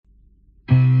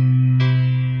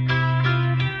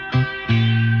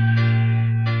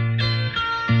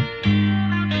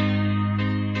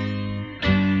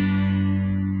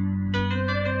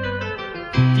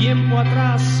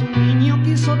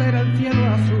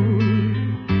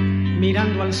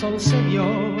mirando al sol se vio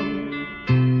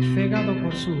cegado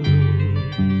por su luz.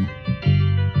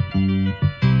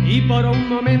 Y por un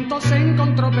momento se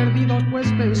encontró perdido,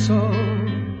 pues pensó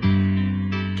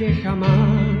que jamás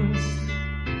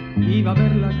iba a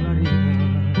ver la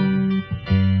claridad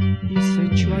y se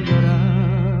echó a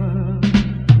llorar.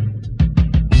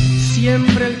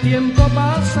 Siempre el tiempo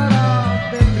pasará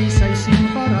deprisa y sin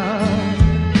parar.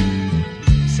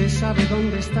 Se sabe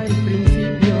dónde está el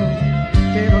principio,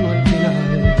 pero no el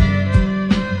final.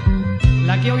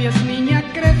 La que hoy es niña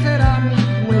crecerá, ni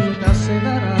cuenta se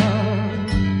dará,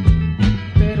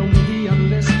 pero un día al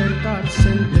despertar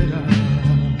se enterará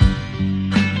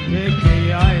de que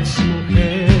ya es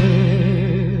mujer.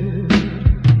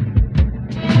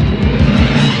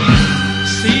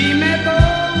 Si me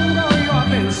pongo yo a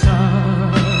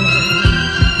pensar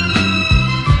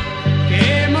que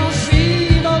hemos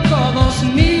sido todos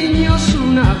niños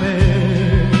una vez,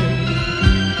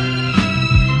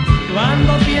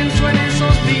 cuando pienso en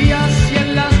esos días y en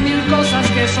las mil cosas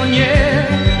que soñé,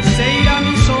 se irá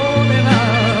mi soledad.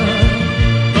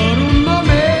 Por un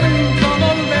momento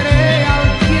volveré al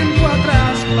tiempo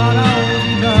atrás para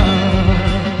olvidar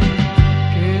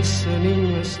que ese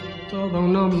niño es todo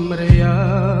un hombre ya.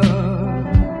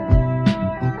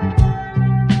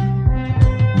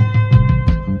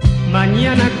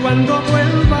 Mañana cuando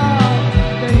vuelva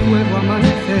de nuevo a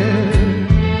amanecer,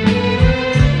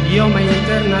 yo me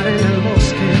internaré en el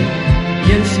bosque y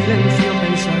en silencio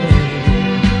pensaré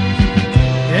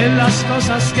en las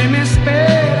cosas que me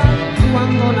esperan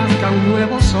cuando nazca un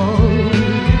nuevo sol,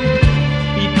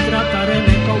 y trataré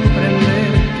de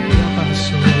comprender que ya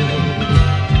pasó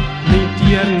mi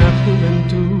tierna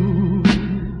juventud.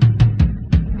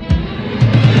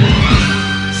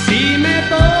 Si me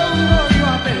pongo yo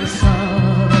a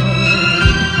pensar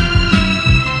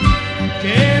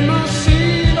que hemos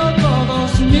sido todos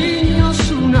niños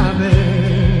una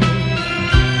vez,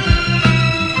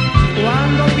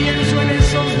 cuando pienso en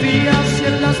esos días y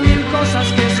en las mil cosas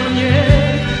que soñé,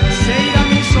 se irá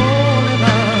mi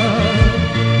soledad.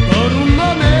 Por un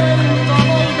momento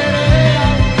volveré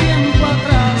al tiempo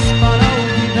atrás para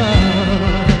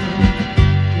olvidar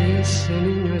que ese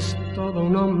niño es todo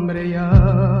un hombre ya.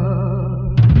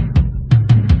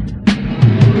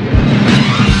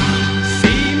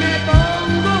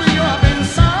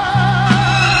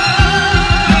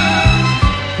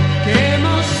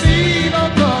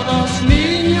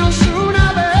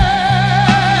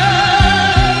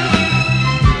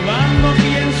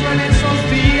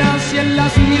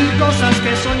 Cosas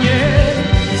que soñé,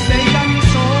 se irá mi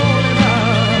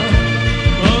soledad.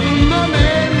 Por un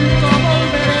momento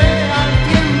volveré al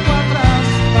tiempo atrás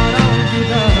para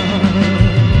olvidar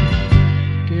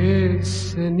que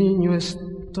ese niño es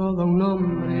todo un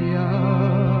hombre ya.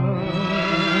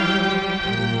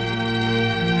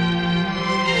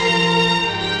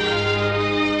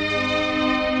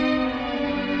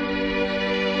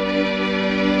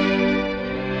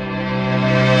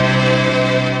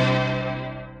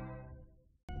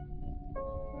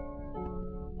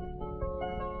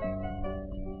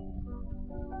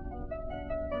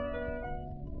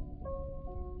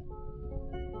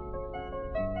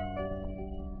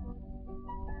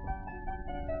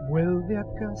 Vuelve a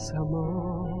casa,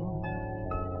 amor.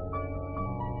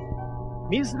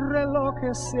 Mis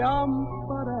relojes se han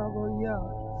parado ya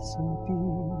sin ti.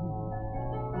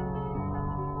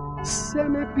 Se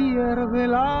me pierde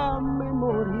la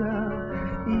memoria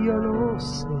y yo no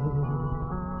sé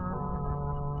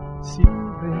si ves.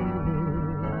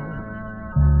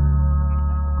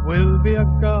 Vuelve a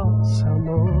casa,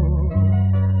 amor.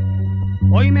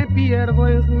 Hoy me pierdo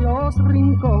en los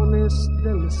rincones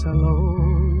del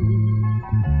salón.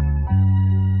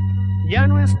 Ya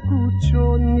no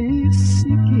escucho ni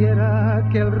siquiera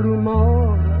aquel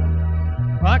rumor,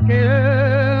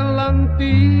 aquel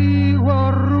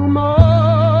antiguo rumor.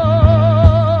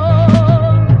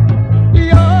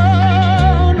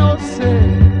 Ya no sé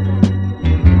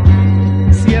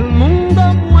si el mundo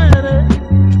muere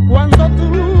cuando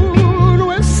tú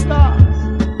no estás,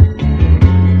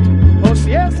 o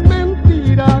si es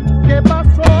mentira que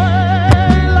pasó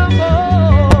el amor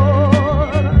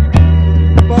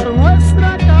por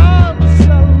nuestra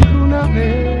causa alguna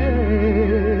vez.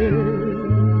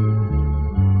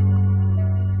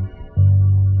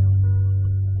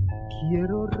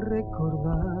 Quiero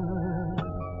recordar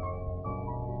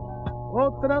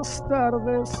otras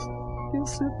tardes que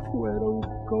se fueron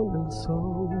con el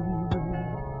sol.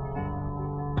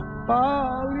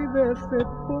 Palidece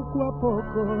poco a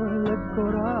poco el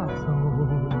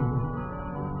corazón,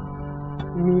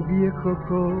 mi viejo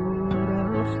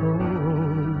corazón.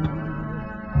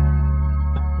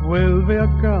 Vuelve Vuelve a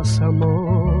casa,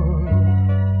 amor.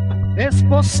 Es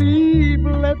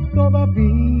posible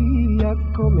todavía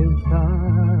comenzar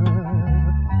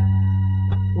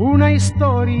una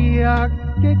historia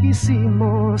que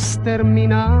quisimos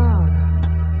terminar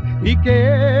y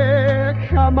que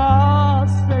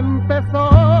jamás empezó.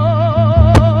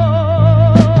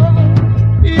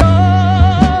 Yo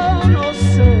no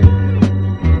sé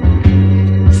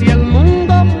si el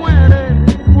mundo muere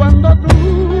cuando tú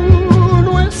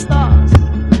no estás,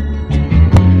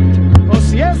 o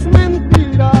si es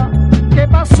mentira que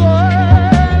pasó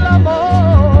el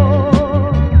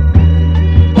amor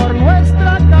por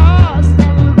nuestra casa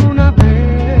alguna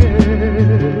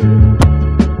vez.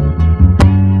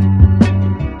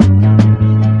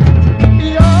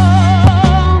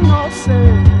 Yo no sé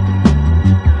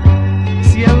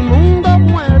si el mundo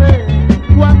muere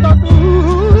cuando tú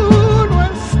no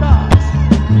estás,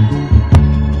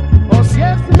 o si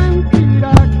es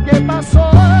mentira que pasó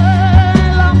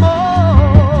el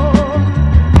amor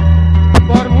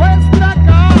por nuestra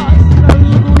casa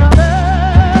alguna vez,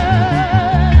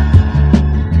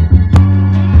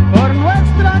 por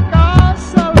nuestra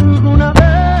casa alguna vez,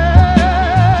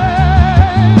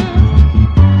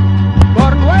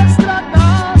 por nuestra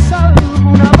casa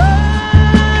alguna vez.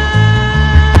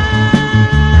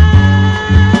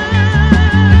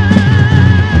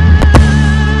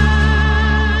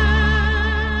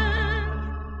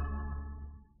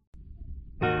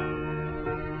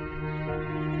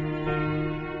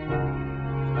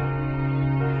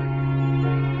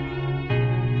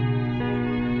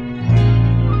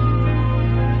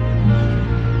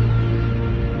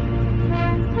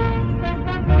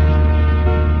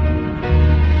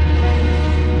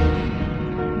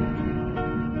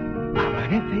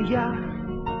 Amanece ya,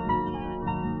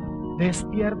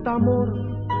 despierta amor,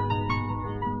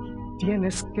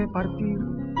 tienes que partir,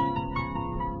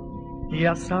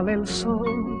 ya sale el sol,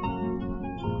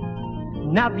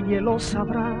 nadie lo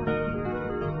sabrá,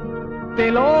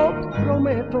 te lo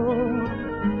prometo,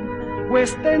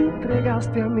 pues te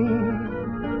entregaste a mí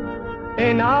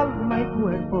en alma y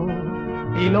cuerpo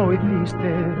y lo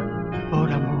hiciste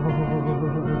por amor.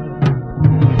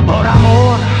 Por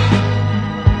amor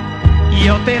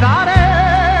yo te daré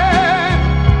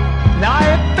la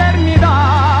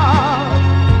eternidad,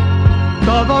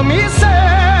 todo mi ser,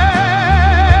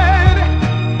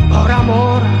 por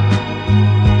amor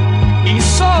y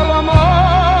solo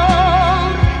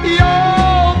amor,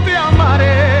 yo te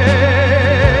amaré.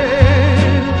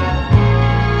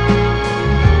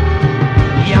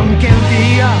 Y aunque el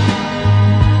día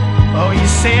hoy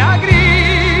sea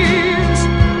gris,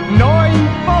 no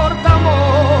importa,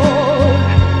 amor,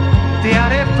 te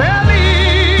haré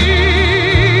feliz,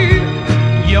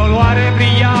 yo lo haré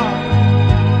brillar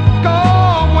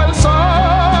como el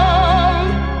sol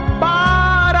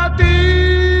para ti.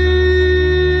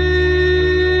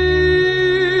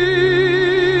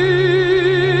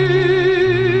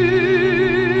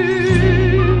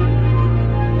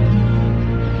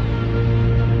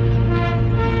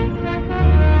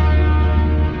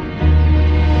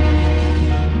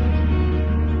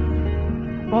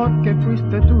 Porque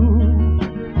fuiste tú,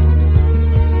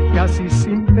 casi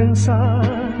sin pensar,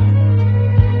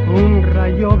 un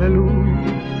rayo de luz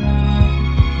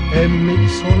en mi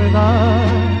soledad,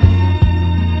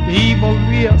 y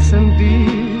volví a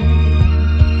sentir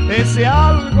ese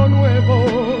algo nuevo,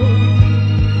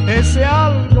 ese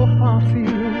algo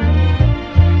fácil,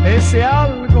 ese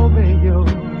algo bello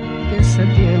que se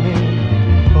tiene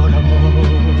por amor.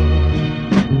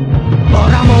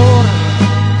 Por amor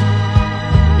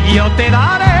yo te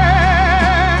daré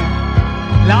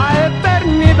la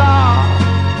eternidad,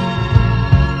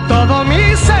 todo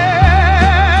mi ser,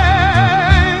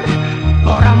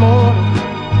 por amor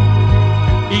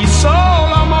y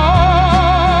solo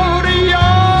amor, yo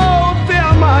te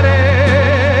amaré.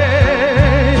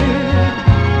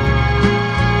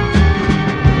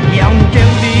 Y aunque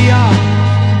el día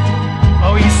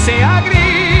hoy sea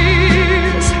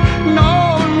gris, no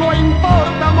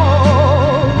importa,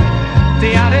 amor, te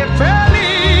haré feliz,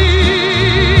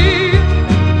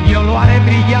 yo lo haré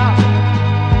brillar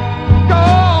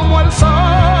como el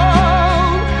sol.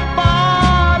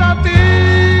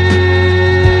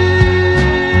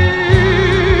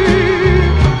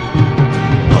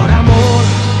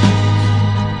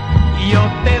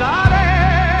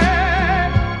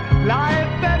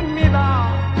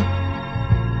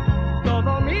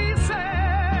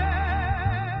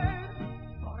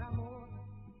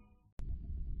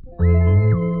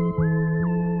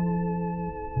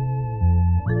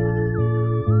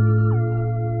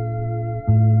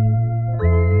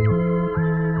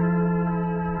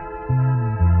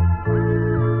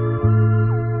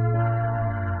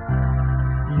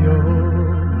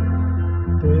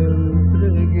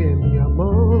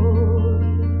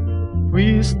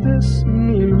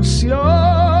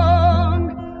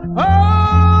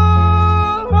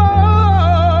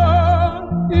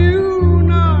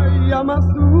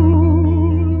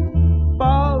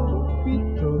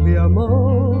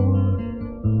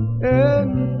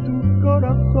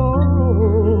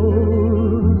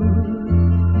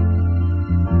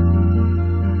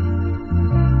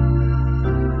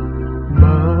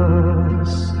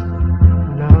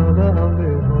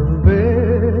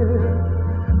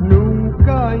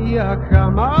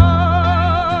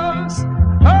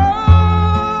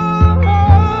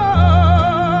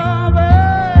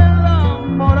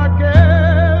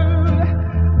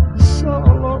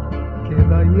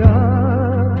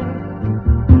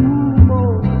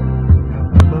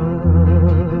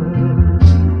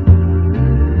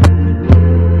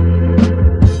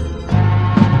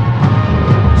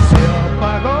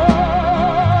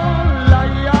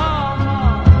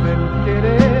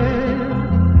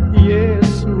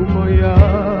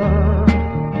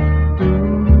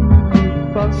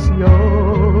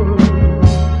 pasión.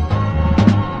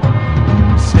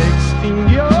 Se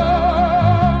extinguió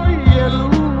y el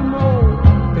humo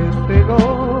te cegó,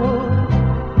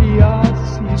 y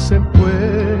así se fue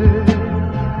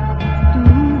tu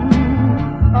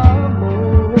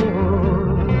amor.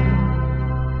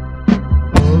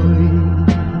 Hoy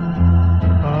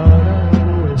para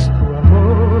nuestro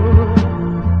amor,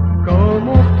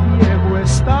 como ciego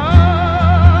estás.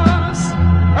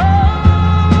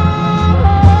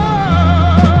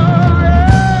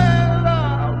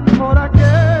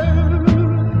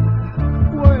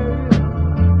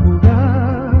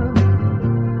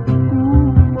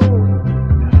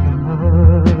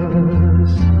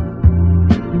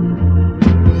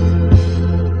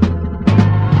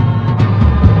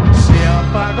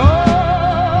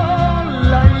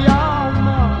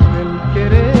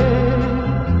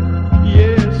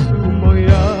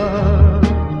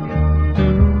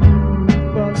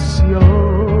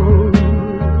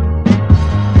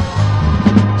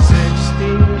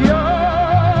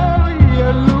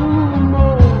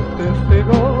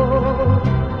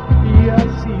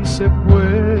 Se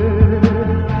fue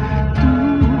tu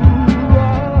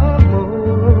amor.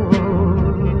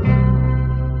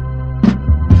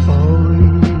 Hoy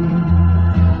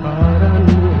para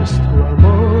nuestro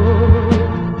amor,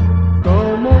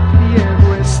 como ciego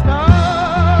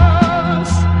estás.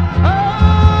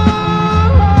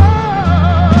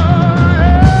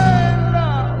 El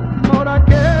amor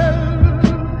aquel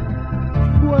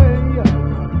fue a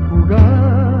jugar.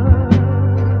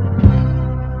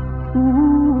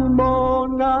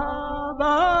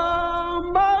 Nada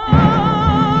más.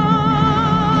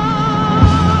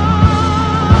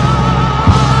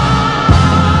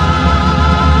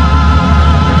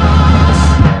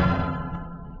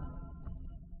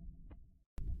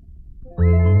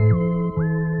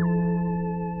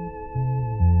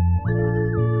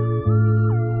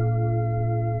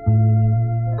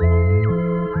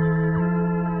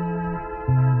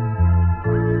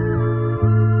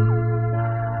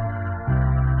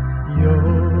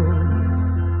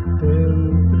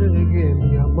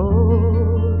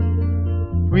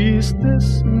 Fuiste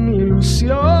mi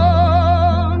ilusión,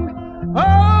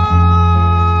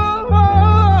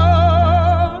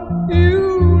 y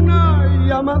una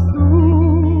llama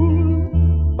azul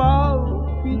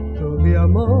palpitó de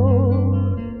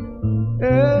amor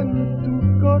en tu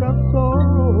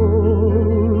corazón.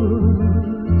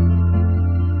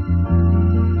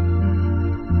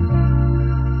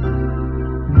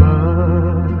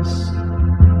 Mas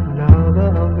nada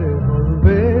de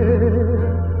volver,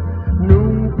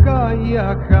 nunca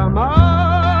ya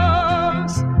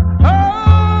jamás.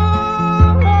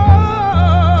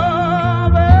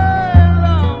 Del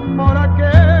amor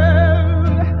aquel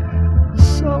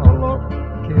solo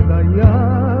queda ya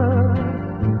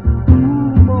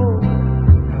humo,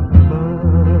 nada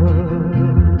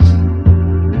más.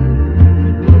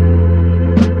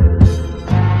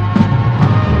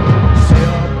 Se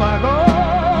apagó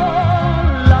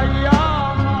la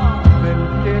llama del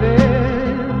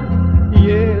querer, y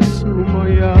es humo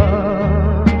ya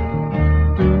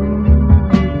tu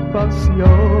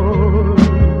pasión.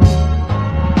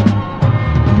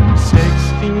 Se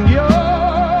extinguió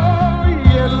y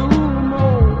el humo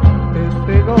te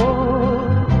cegó,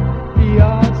 y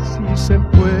así se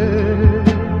fue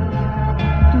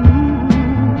tu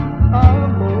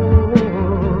amor.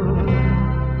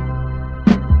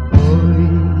 Hoy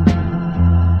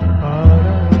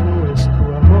para nuestro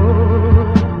amor,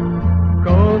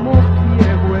 como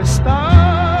ciego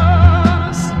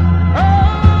estás.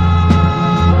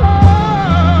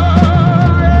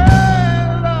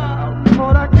 El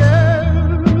amor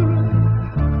aquel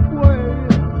fue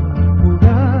a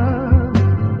jugar,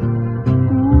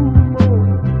 humo,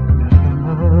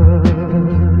 nada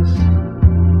más.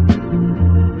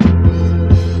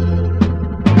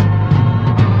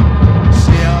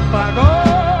 Se apagó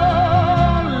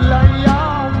la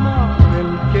llama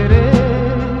del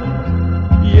querer,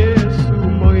 y es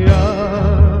humo ya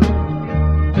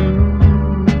tu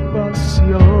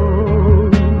pasión.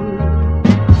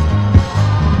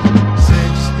 Se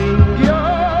extinguió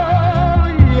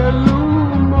y el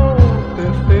humo te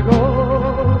cegó,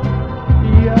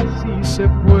 y así se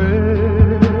fue